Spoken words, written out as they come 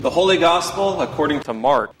The Holy Gospel according to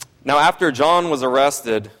Mark. Now after John was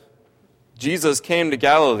arrested, Jesus came to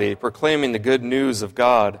Galilee proclaiming the good news of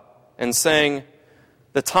God and saying,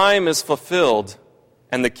 "The time is fulfilled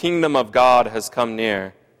and the kingdom of God has come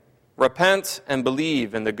near. Repent and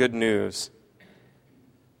believe in the good news."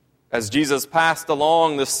 As Jesus passed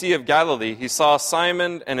along the Sea of Galilee, he saw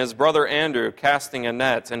Simon and his brother Andrew casting a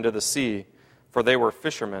net into the sea, for they were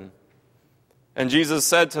fishermen. And Jesus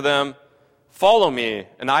said to them, "Follow me,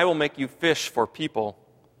 and I will make you fish for people."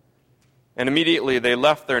 And immediately they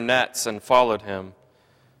left their nets and followed him.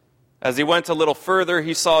 As he went a little further,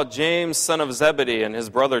 he saw James, son of Zebedee, and his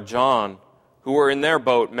brother John, who were in their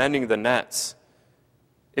boat mending the nets.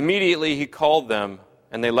 Immediately he called them,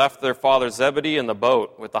 and they left their father Zebedee in the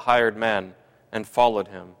boat with the hired men and followed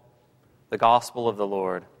him. The Gospel of the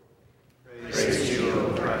Lord. Praise to you,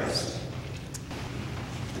 O Christ.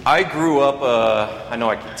 I grew up, I know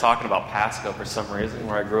I keep talking about Pasco for some reason,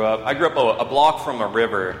 where I grew up. I grew up a block from a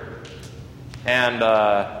river. And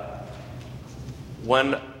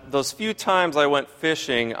when those few times I went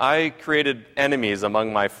fishing, I created enemies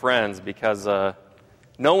among my friends because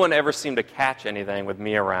no one ever seemed to catch anything with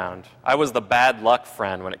me around. I was the bad luck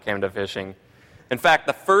friend when it came to fishing. In fact,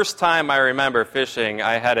 the first time I remember fishing,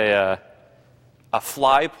 I had a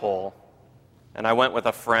fly pole. And I went with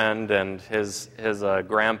a friend and his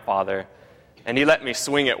grandfather, and he let me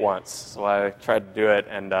swing it once. So I tried to do it,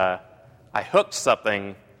 and I hooked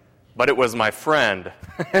something, but it was my friend,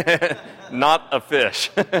 not a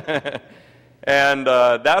fish. And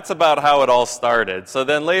that's about how it all started. So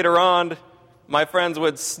then later on, my friends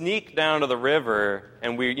would sneak down to the river,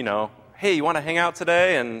 and we, hey, you want to hang out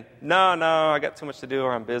today? And no, I got too much to do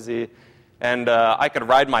or I'm busy. And I could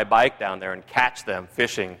ride my bike down there and catch them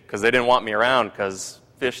fishing because they didn't want me around because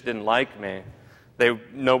fish didn't like me.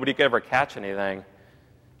 Nobody could ever catch anything.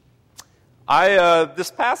 This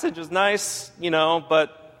passage is nice,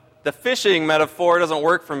 but the fishing metaphor doesn't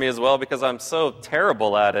work for me as well because I'm so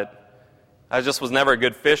terrible at it. I just was never a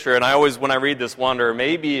good fisher, and I always, when I read this, wonder,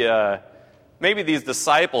 maybe these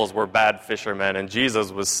disciples were bad fishermen and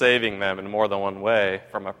Jesus was saving them in more than one way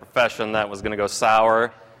from a profession that was going to go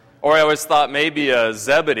sour. Or I always thought maybe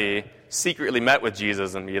Zebedee secretly met with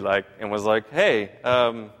Jesus and was like, "Hey,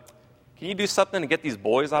 can you do something to get these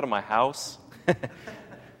boys out of my house?"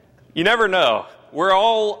 You never know. We're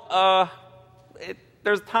all,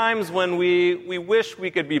 there's times when we wish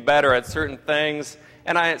we could be better at certain things,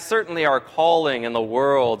 and certainly our calling in the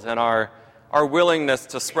world and our willingness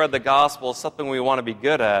to spread the gospel is something we want to be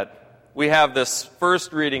good at. We have this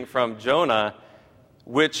first reading from Jonah,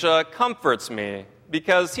 which comforts me,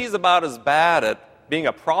 because he's about as bad at being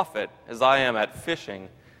a prophet as I am at fishing.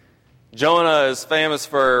 Jonah is famous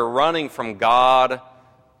for running from God,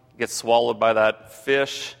 gets swallowed by that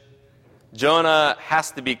fish. Jonah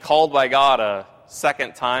has to be called by God a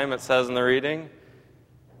second time, it says in the reading.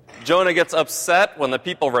 Jonah gets upset when the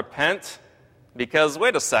people repent, because,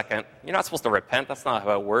 wait a second, you're not supposed to repent, that's not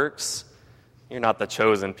how it works. You're not the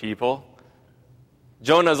chosen people.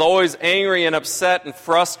 Jonah is always angry and upset and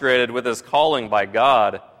frustrated with his calling by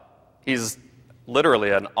God. He's literally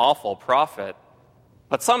an awful prophet.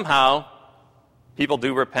 But somehow, people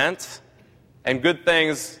do repent, and good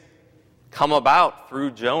things come about through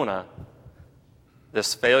Jonah,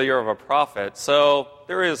 this failure of a prophet. So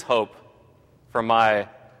there is hope for my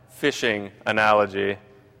fishing analogy.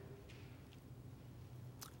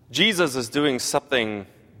 Jesus is doing something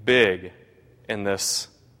big in this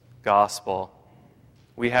gospel.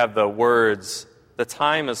 We have the words, "The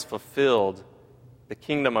time is fulfilled, the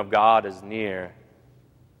kingdom of God is near."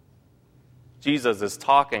 Jesus is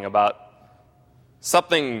talking about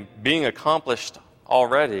something being accomplished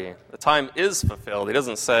already. The time is fulfilled. He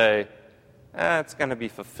doesn't say, it's going to be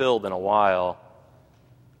fulfilled in a while.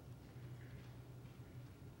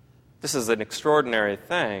 This is an extraordinary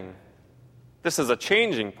thing. This is a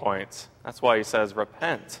changing point. That's why he says,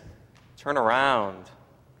 repent, turn around.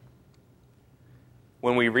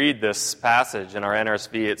 When we read this passage in our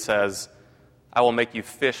NRSV, it says, "I will make you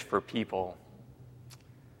fish for people."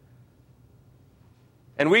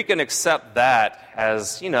 And we can accept that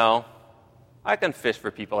as, I can fish for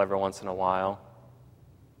people every once in a while.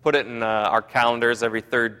 Put it in our calendars every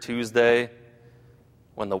third Tuesday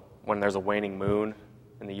when there's a waning moon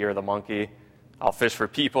in the year of the monkey. I'll fish for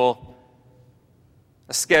people.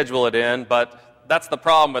 I schedule it in, but that's the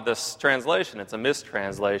problem with this translation. It's a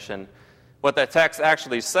mistranslation. What that text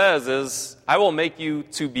actually says is, I will make you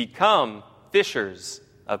to become fishers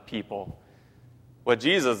of people. What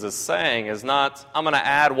Jesus is saying is not, I'm going to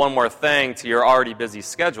add one more thing to your already busy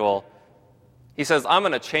schedule. He says, I'm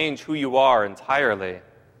going to change who you are entirely.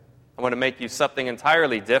 I want to make you something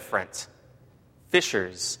entirely different.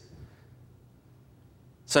 Fishers.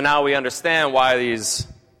 So now we understand why these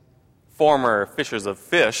former fishers of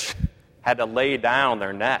fish had to lay down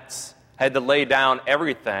their nets, had to lay down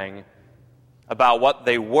everything about what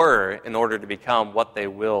they were in order to become what they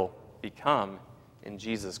will become in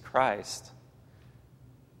Jesus Christ.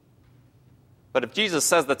 But if Jesus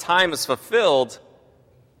says the time is fulfilled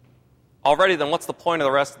already, then what's the point of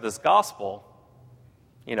the rest of this gospel?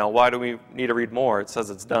 Why do we need to read more? It says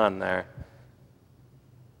it's done there.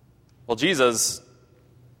 Well, Jesus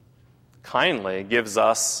kindly gives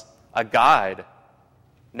us a guide.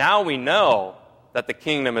 Now we know that the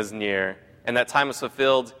kingdom is near and that time is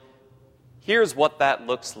fulfilled. Here's what that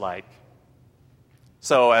looks like.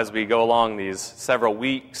 So as we go along these several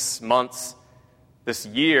weeks, months, this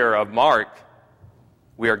year of Mark,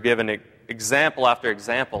 we are given example after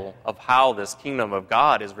example of how this kingdom of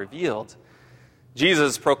God is revealed.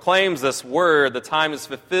 Jesus proclaims this word, the time is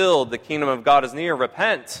fulfilled, the kingdom of God is near,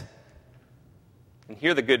 repent. And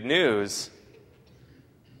hear the good news.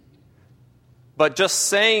 But just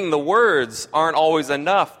saying the words aren't always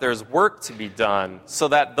enough. There's work to be done so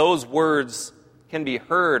that those words can be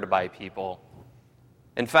heard by people.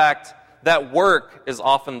 In fact, that work is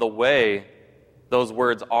often the way those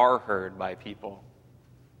words are heard by people.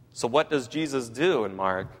 So what does Jesus do in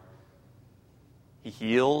Mark? He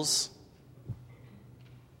heals.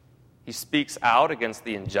 He speaks out against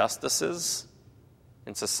the injustices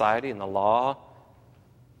in society and the law.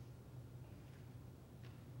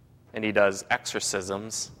 And he does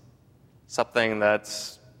exorcisms, something that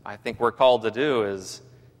I think we're called to do as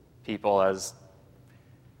people, as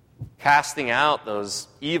casting out those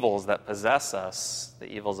evils that possess us,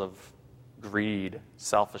 the evils of greed,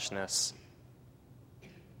 selfishness.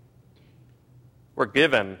 We're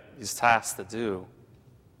given these tasks to do.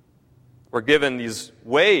 We're given these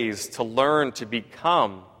ways to learn to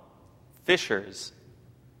become fishers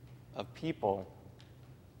of people.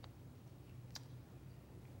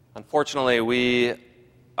 Unfortunately, we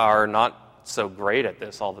are not so great at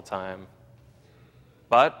this all the time.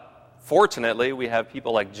 But fortunately, we have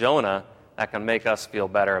people like Jonah that can make us feel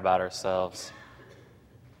better about ourselves.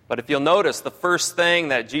 But if you'll notice, the first thing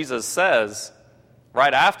that Jesus says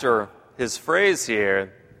right after his phrase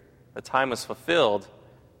here, the time is fulfilled,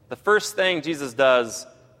 the first thing Jesus does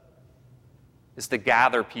is to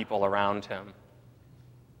gather people around him.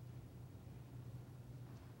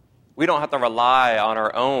 We don't have to rely on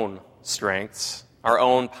our own strengths, our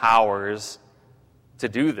own powers to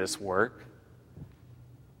do this work.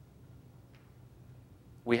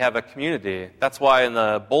 We have a community. That's why in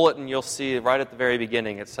the bulletin you'll see right at the very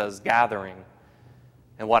beginning it says gathering.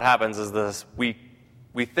 And what happens is this: we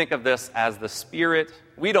think of this as the Spirit.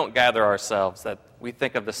 We don't gather ourselves. That we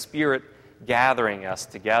think of the Spirit gathering us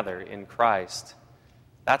together in Christ.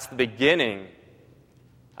 That's the beginning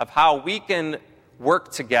of how we can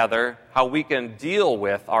work together, how we can deal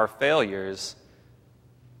with our failures,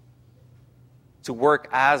 to work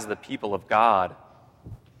as the people of God,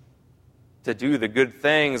 to do the good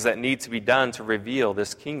things that need to be done to reveal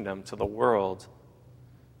this kingdom to the world.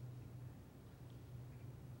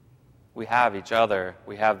 We have each other.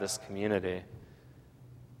 We have this community.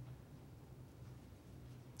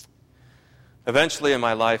 Eventually in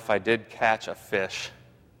my life, I did catch a fish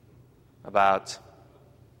about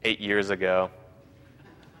 8 years ago.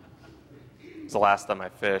 It was the last time I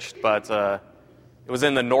fished, but it was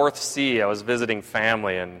in the North Sea. I was visiting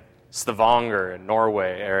family in Stavanger in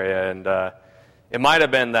Norway area, and it might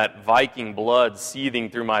have been that Viking blood seething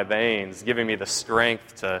through my veins, giving me the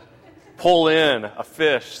strength to pull in a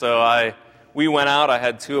fish. So we went out. I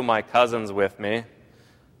had 2 of my cousins with me,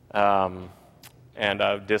 and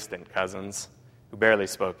distant cousins who barely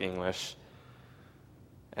spoke English.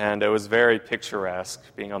 And it was very picturesque.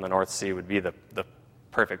 Being on the North Sea would be the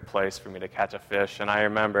perfect place for me to catch a fish. And I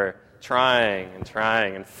remember trying,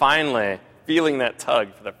 and finally feeling that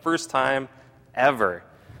tug for the first time ever.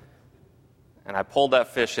 And I pulled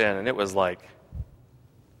that fish in, and it was like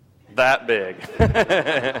that big.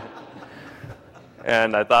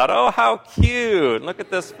 And I thought, oh, how cute. Look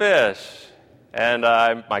at this fish. And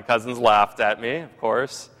my cousins laughed at me, of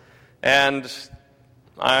course. And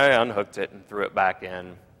I unhooked it and threw it back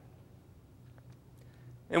in.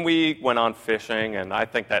 And we went on fishing, and I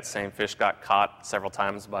think that same fish got caught several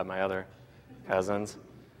times by my other cousins.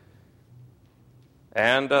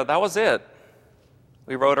 And that was it.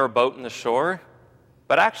 We rowed our boat in the shore.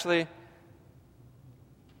 But actually,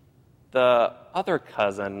 the other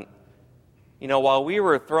cousin, while we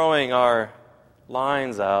were throwing our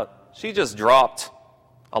lines out, she just dropped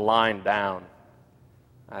a line down.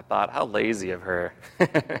 I thought, how lazy of her.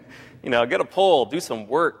 Get a pole, do some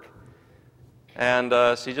work. And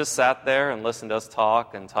she just sat there and listened to us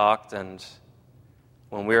talk and talked. And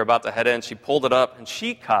when we were about to head in, she pulled it up and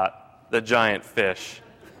she caught the giant fish.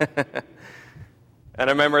 And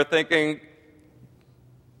I remember thinking,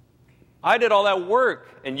 I did all that work,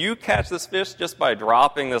 and you catch this fish just by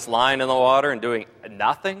dropping this line in the water and doing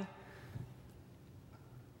nothing?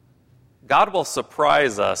 God will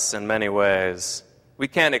surprise us in many ways. We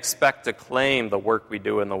can't expect to claim the work we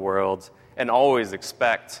do in the world and always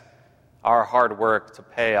expect our hard work to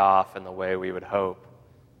pay off in the way we would hope.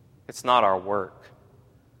 It's not our work.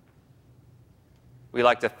 We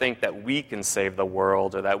like to think that we can save the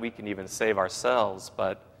world or that we can even save ourselves,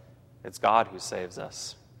 but it's God who saves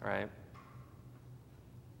us, right?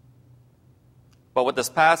 But what this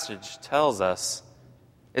passage tells us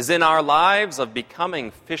is in our lives of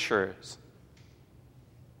becoming fishers,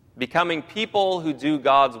 becoming people who do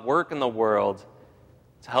God's work in the world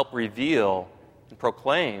to help reveal and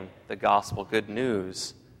proclaim the gospel good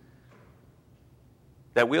news,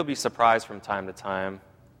 that we'll be surprised from time to time,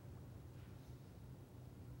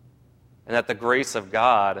 and that the grace of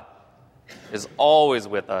God is always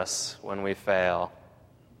with us when we fail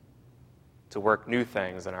to work new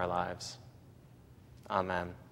things in our lives. Amen.